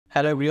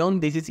Hello everyone,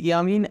 this is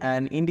Yamin,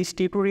 and in this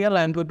tutorial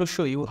I am going to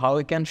show you how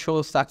you can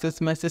show success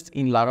message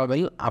in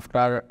Laravel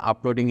after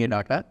uploading a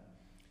data.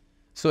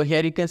 So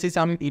here you can see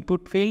some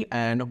input field,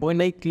 and when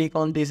I click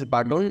on this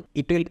button,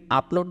 it will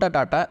upload the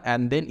data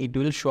and then it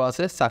will show us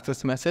a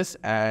success message,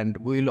 and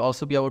we will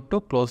also be able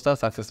to close the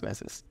success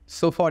message.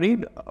 So for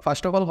it,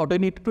 first of all, what we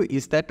need to do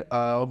is that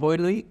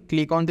when we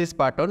click on this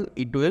button,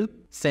 it will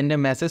send a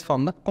message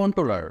from the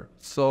controller.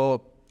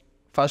 So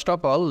first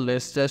of all,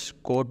 let's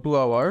just go to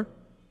our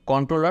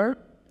controller.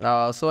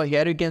 So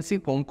here you can see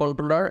home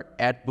controller,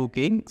 add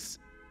bookings,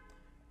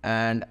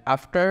 and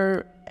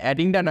after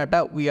adding the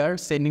data, we are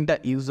sending the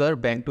user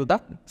back to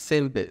the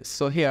same page.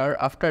 So here,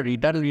 after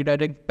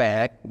redirect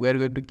back, we are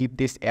going to give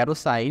this arrow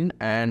sign,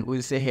 and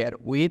we'll say here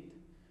with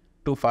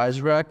to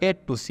first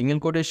bracket to single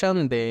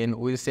quotation, then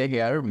we'll say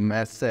here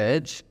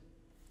message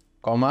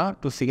comma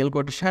to single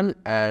quotation,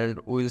 and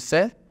we'll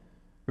say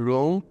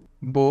room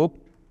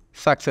booked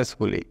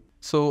successfully.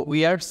 So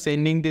we are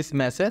sending this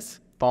message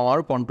from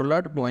our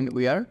controller when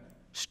we are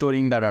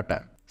storing the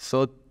data.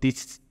 So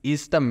this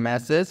is the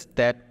message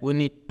that we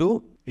need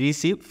to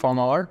receive from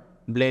our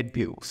blade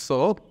view.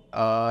 So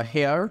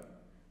here,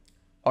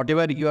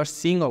 whatever you are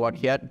seeing over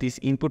here, this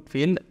input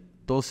field,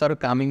 those are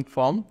coming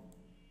from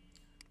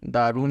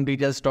the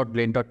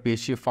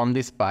roomdetails.blade.php from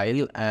this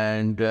file,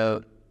 and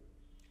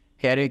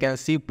here you can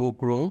see book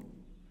room,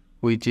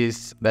 which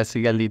is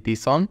basically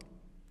this one.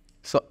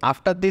 So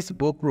after this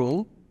book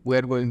room, we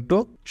are going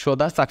to show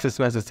the success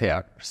message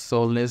here.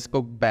 So let's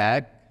go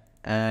back,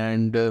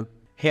 and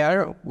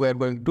here we are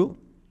going to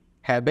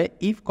have a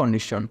if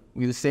condition.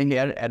 We'll say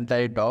here at the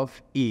rate of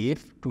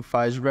if to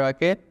first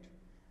bracket,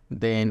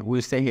 then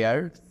we'll say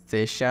here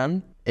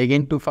session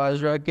again to first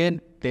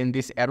bracket, then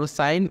this arrow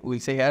sign, we'll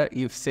say here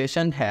if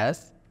session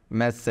has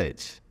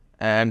message,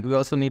 and we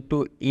also need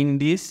to in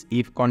this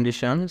if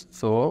condition.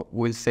 So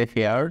we'll say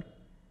here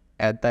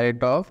at the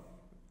rate of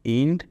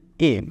int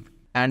if,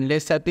 and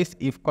let's have this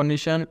if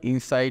condition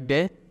inside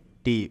the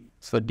div.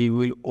 So div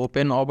will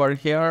open over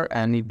here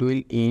and it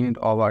will end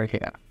over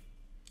here.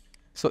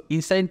 So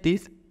inside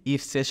this,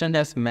 if session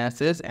has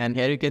message, and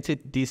here you can see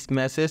this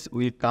message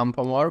will come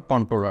from our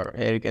controller.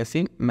 Here you can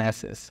see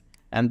message,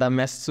 and the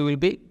message will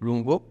be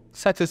room booked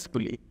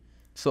successfully.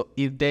 So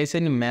if there is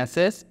any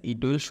message,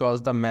 it will show us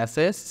the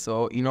message.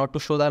 So in order to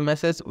show the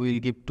message, we will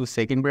give to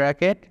second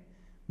bracket,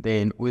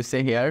 then we'll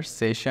say here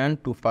session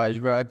to first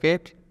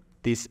bracket,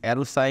 this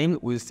arrow sign,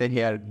 we'll say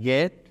here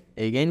get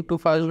again to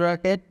first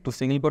bracket to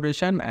single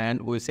quotation, and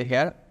we'll say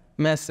here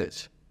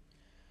message.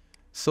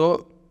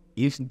 So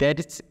if there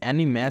is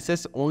any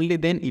message, only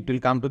then it will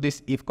come to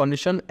this if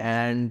condition,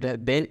 and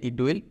then it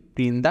will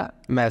print the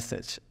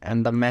message,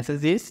 and the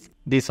message is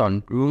this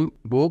one, room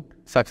booked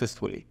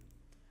successfully.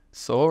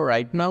 So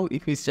right now,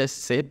 if we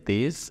just save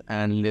this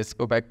and let's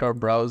go back to our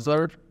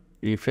browser,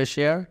 refresh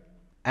here,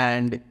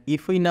 and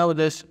if we now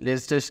let's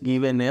just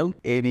give a name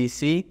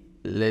ABC.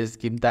 Let's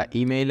give the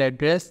email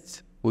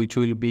address, which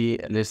will be,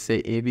 let's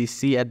say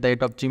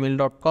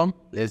abc@gmail.com.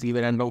 Let's give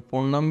a random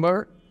phone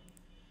number.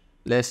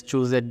 Let's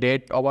choose a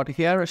date over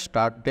here,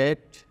 start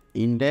date,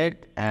 end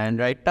date, and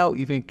right now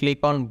if you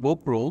click on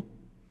book room,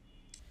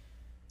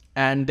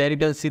 and there you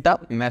can see the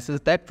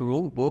message that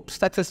room booked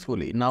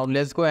successfully. Now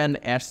let's go and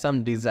add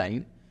some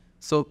design.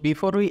 So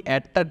before we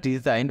add the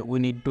design, we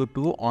need to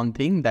do one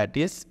thing, that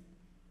is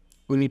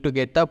we need to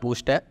get the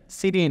bootstrap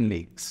CDN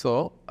link.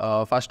 So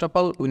first of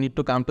all, we need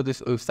to come to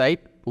this website,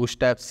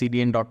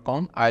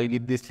 bootstrapcdn.com. I'll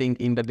give this link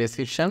in the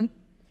description.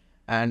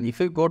 And if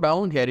you go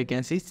down here, you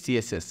can see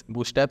CSS,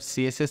 bootstrap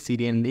CSS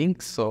CDN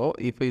link. So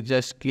if we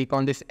just click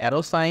on this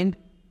arrow sign,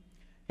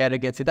 here you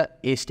can see the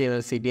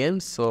HTML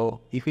CDN.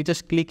 So if we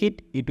just click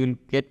it, it will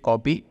get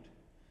copied.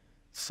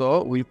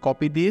 So we'll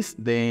copy this,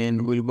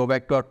 then we'll go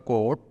back to our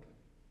code.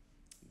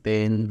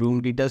 Then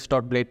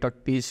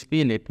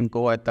roomdetails.blade.php, let me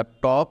go at the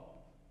top.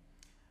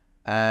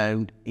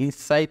 And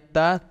inside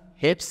the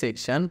head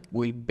section,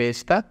 we'll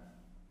paste the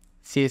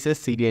CSS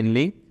CDN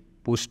link,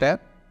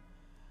 bootstrap.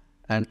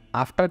 And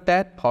after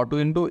that, what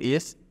we'll do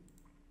is,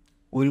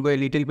 we'll go a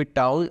little bit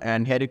down,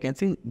 and here you can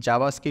see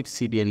JavaScript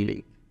CDN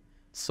link.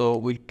 So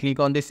we'll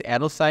click on this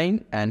arrow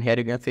sign, and here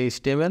you can see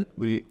HTML.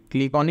 We'll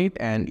click on it,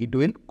 and it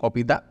will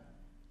copy the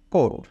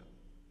code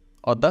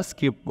or the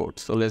script code.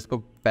 So let's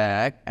go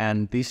back,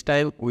 and this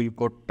time we'll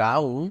go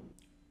down,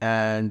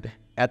 and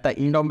at the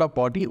end of the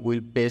body,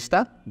 we'll paste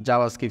the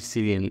JavaScript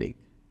CDN link.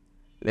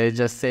 Let's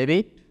just save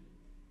it.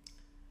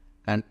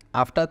 And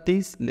after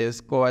this,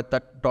 let's go at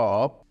the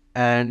top,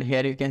 and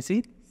here you can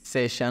see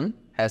session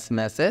has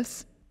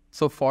message.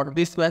 So for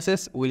this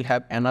message, we'll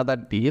have another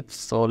div.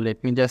 So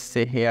let me just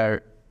say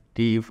here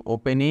div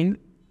opening,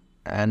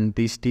 and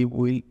this div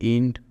will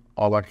end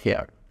over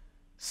here.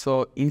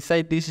 So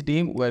inside this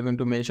div, we're going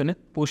to mention a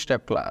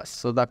bootstrap class.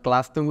 So the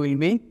class name will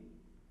be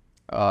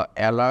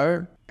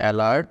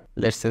alert,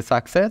 let's say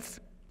success.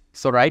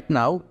 So right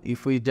now,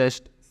 if we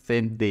just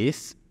save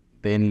this,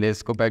 then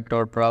let's go back to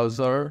our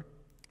browser,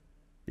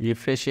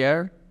 refresh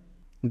here,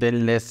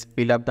 then let's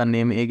fill up the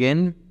name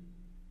again.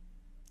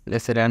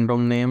 Let's say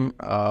random name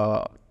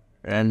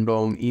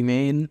random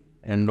email,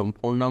 random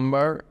phone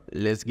number.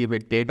 Let's give a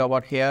date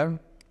over here,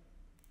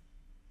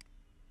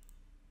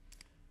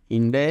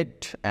 in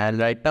date. And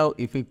right now,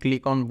 if you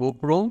click on book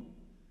room,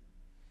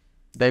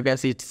 then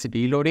it's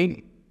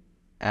reloading,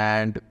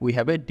 and we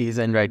have a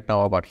design right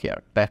now over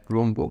here, that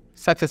room book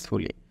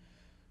successfully.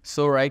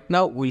 So right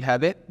now we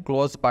have a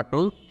close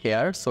button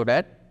here so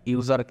that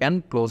user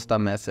can close the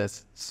message.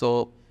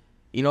 So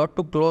in order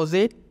to close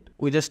it,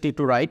 we just need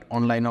to write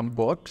one line of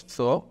code.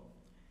 So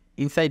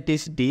inside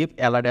this div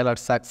alert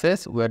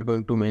success, we are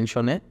going to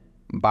mention a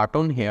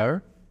button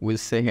here. We'll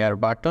say here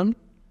button.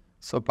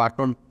 So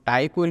button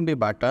type will be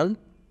button.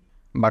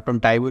 Button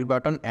type will be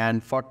button.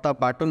 And for the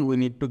button, we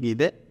need to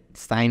give a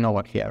sign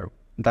over here.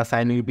 The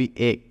sign will be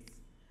X.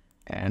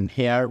 And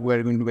here we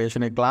are going to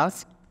mention a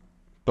class.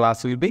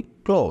 Class will be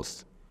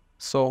close.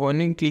 So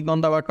when you click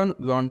on the button,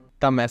 we want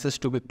the message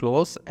to be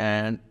close,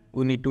 and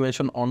we need to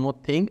mention one more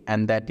thing,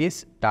 and that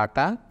is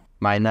data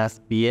minus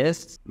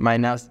ps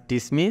minus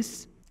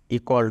dismiss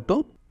equal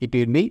to, it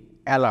will be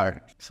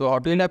alert. So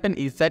what will happen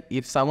is that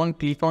if someone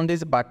click on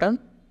this button,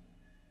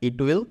 it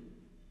will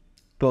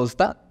close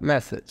the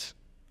message.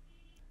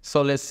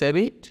 So let's save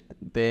it.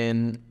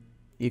 Then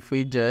if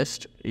we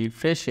just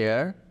refresh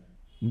here,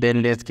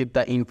 then let's give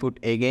the input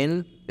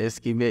again. Let's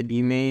give an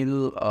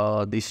email.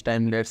 This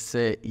time let's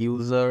say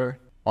user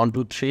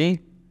 123,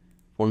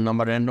 phone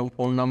number, random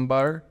phone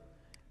number,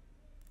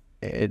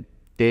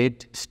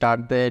 date,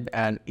 start date,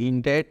 and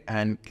end date,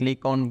 and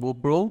click on book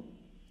row.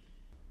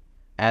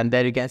 And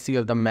there you can see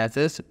the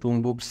message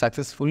room booked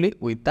successfully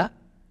with the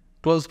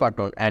close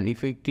button. And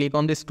if we click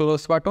on this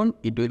close button,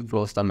 it will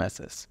close the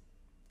message.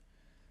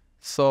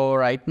 So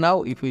right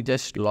now, if we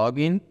just log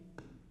in,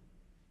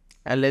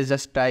 and let's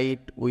just try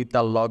it with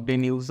the logged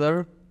in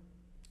user,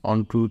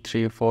 1, 2,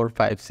 3, 4,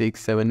 5, 6,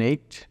 7,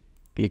 8.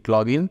 Click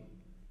login.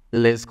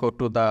 Let's go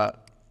to the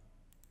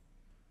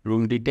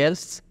room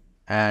details,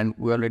 and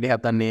we already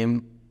have the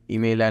name,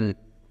 email, and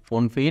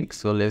phone field.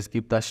 So let's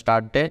give the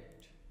start date,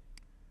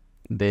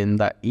 then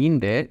the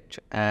end date,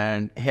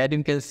 and here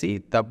you can see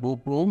the book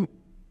room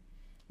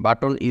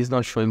button is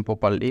not showing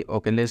properly.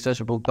 Okay, let's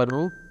just book the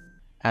room.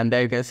 And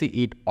there you can see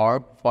it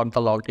worked for the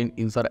logged in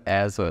user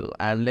as well.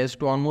 And let's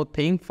do one more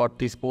thing for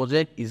this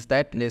project is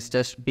that let's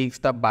just fix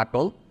the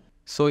button.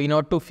 So in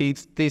order to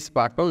fix this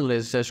button,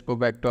 let's just go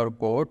back to our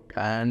code,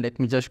 and let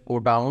me just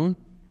go down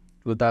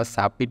to the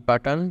submit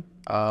button.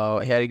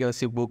 Here you can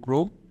see book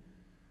room.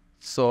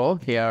 So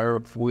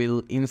here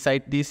we'll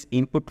inside this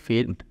input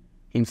field,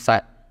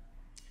 inside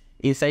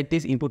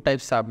this input type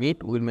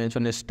submit, we'll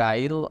mention a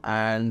style,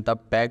 and the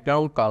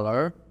background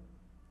color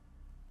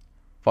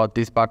for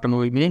this button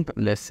will be,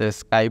 let's say,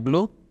 sky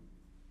blue.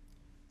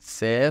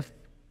 Save.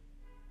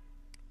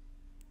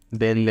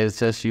 Then let's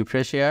just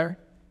refresh here.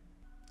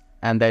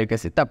 And there you can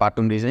see the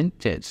button design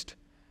changed.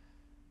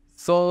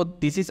 So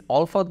this is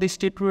all for this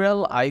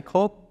tutorial. I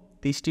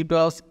hope this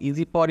tutorial is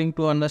easy for you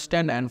to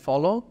understand and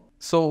follow.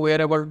 So we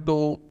are able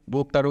to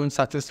book the room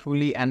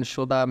successfully and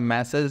show the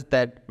message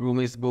that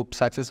room is booked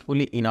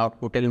successfully in our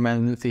hotel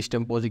management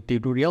system project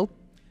tutorial.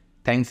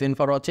 Thanks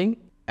for watching,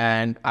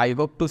 and I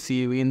hope to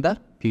see you in the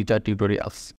future tutorials.